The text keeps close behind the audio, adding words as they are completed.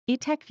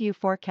ETtech View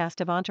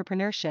Forecast of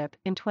Entrepreneurship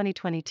in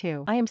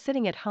 2022. I am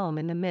sitting at home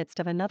in the midst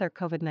of another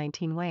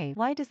COVID-19 wave.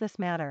 Why does this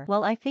matter?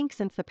 Well, I think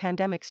since the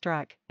pandemic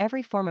struck,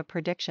 every form of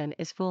prediction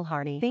is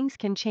foolhardy. Things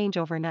can change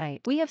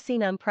overnight. We have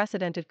seen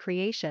unprecedented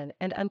creation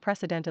and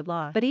unprecedented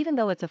loss. But even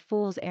though it's a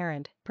fool's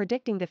errand,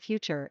 predicting the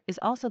future is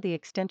also the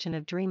extension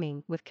of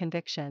dreaming with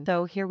conviction.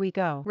 So here we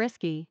go.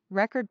 Risky,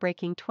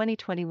 record-breaking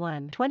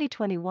 2021.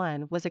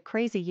 2021 was a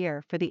crazy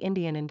year for the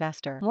Indian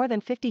investor. More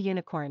than 50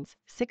 unicorns,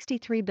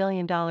 $63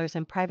 billion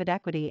in private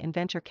equity and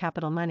venture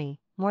capital money,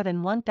 more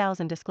than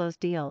 1,000 disclosed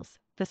deals,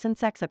 the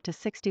Sensex up to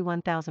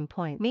 61,000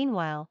 points.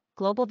 Meanwhile,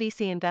 global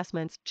VC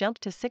investments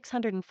jumped to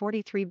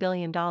 $643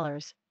 billion,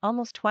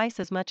 almost twice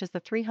as much as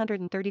the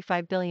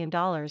 $335 billion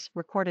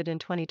recorded in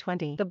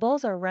 2020. The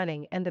bulls are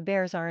running and the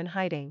bears are in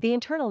hiding. The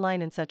internal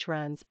line in such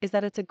runs is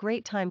that it's a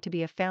great time to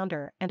be a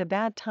founder and a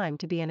bad time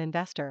to be an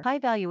investor. High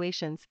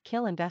valuations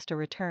kill investor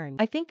returns.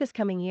 I think this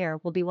coming year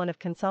will be one of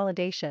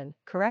consolidation,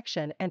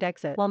 correction, and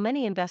exit. While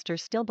many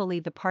investors still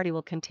believe the party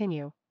will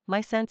continue, my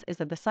sense is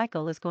that the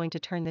cycle is going to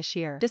turn this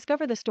year.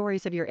 Discover the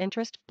stories of your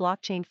interest: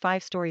 blockchain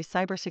 5 stories,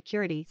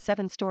 cybersecurity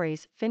 7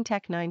 stories,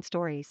 fintech 9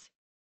 stories,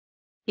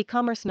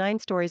 e-commerce 9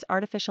 stories,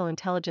 artificial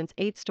intelligence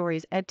 8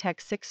 stories, edtech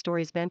 6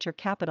 stories. Venture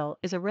capital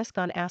is a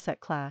risk-on asset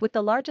class. With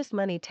the largest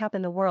money tap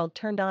in the world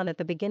turned on at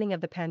the beginning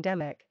of the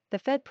pandemic, the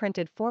Fed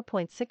printed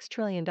 $4.6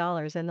 trillion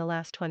in the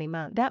last 20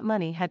 months. That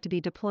money had to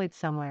be deployed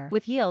somewhere.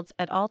 With yields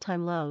at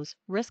all-time lows,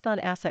 risk-on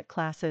asset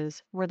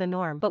classes were the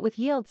norm. But with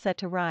yields set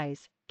to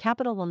rise,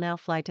 capital will now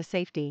fly to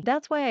safety.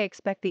 That's why I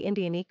expect the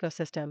Indian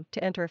ecosystem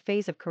to enter a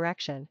phase of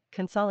correction,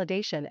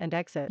 consolidation, and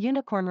exit.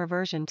 Unicorn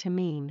reversion to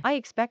mean. I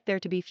expect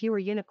there to be fewer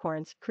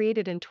unicorns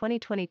created in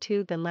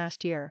 2022 than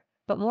last year,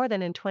 but more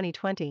than in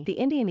 2020. The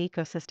Indian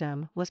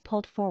ecosystem was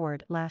pulled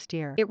forward last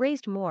year. It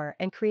raised more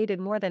and created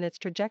more than its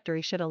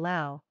trajectory should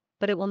allow,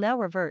 but it will now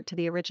revert to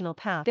the original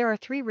path. There are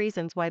 3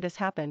 reasons why this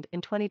happened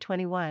in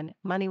 2021.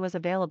 Money was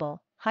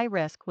available, high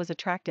risk was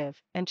attractive,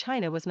 and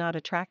China was not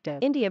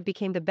attractive. India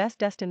became the best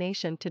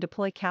destination to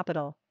deploy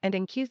capital, and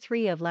in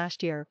Q3 of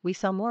last year we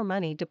saw more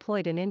money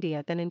deployed in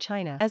India than in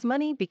China. As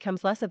money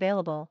becomes less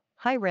available,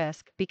 high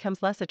risk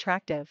becomes less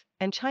attractive,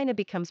 and China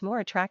becomes more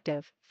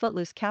attractive,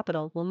 footloose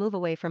capital will move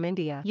away from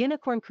India.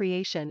 Unicorn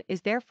creation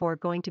is therefore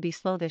going to be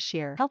slow this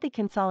year. Healthy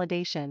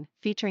consolidation,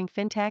 featuring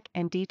fintech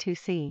and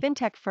D2C.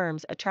 Fintech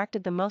firms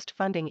attracted the most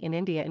funding in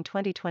India in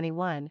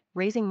 2021,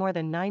 raising more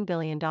than $9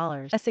 billion.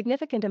 A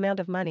significant amount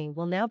of money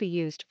will now be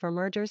used for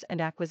mergers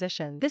and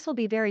acquisitions. This will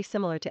be very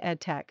similar to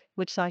EdTech,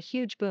 which saw a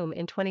huge boom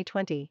in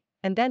 2020,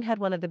 and then had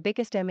one of the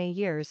biggest MA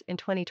years in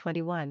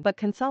 2021. But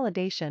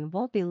consolidation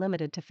won't be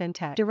limited to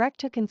fintech.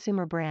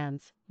 Direct-to-consumer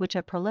brands, which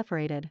have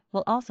proliferated,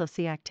 will also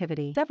see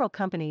activity. Several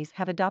companies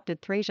have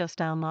adopted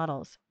Thrasio-style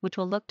models, which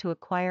will look to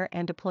acquire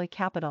and deploy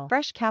capital.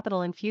 Fresh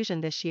capital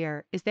infusion this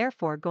year is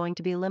therefore going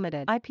to be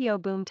limited.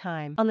 IPO boom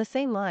time. On the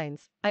same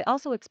lines, I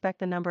also expect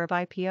the number of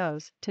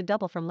IPOs to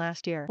double from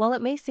last year. While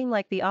it may seem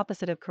like the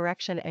opposite of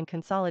correction and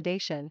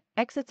consolidation,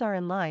 exits are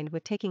in line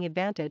with taking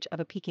advantage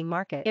of a peaking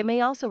market. It may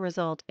also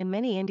result in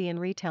many Indian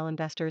retail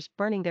investors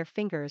burning their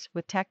fingers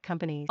with tech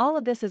companies. All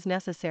of this is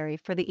necessary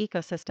for the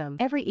ecosystem.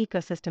 Every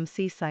ecosystem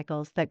sees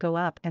cycles that go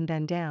up and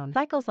then down.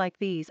 Cycles like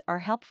these are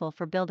helpful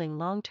for building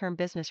long-term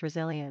business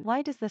resilience.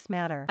 Why does this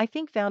matter? I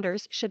think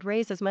founders should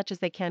raise as much as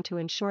they can to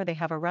ensure they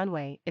have a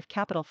runway if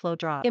capital flow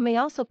drops. It may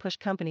also push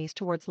companies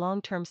towards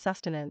long-term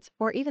sustenance,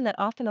 or even that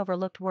often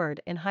overlooked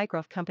word in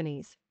high-growth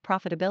companies: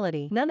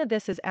 profitability. None of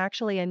this is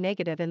actually a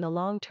negative in the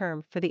long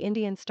term for the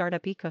Indian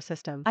startup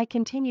ecosystem. I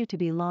continue to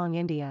be long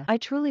India. I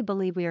truly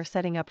believe we are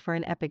setting up for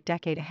an epic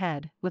decade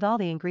ahead, with all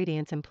the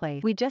ingredients in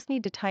place. We just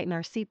need to tighten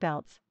our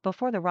seatbelts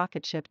before the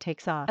rocket ship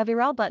takes off.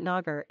 Aviral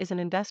Bhatnagar is an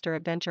investor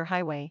at Venture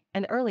Highway,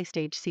 an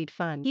early-stage seed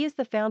fund. He is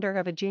the founder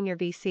of a junior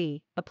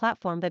VC, a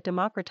platform that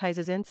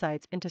democratizes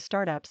insights into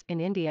startups in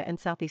India and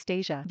Southeast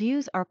Asia.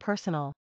 Views are personal.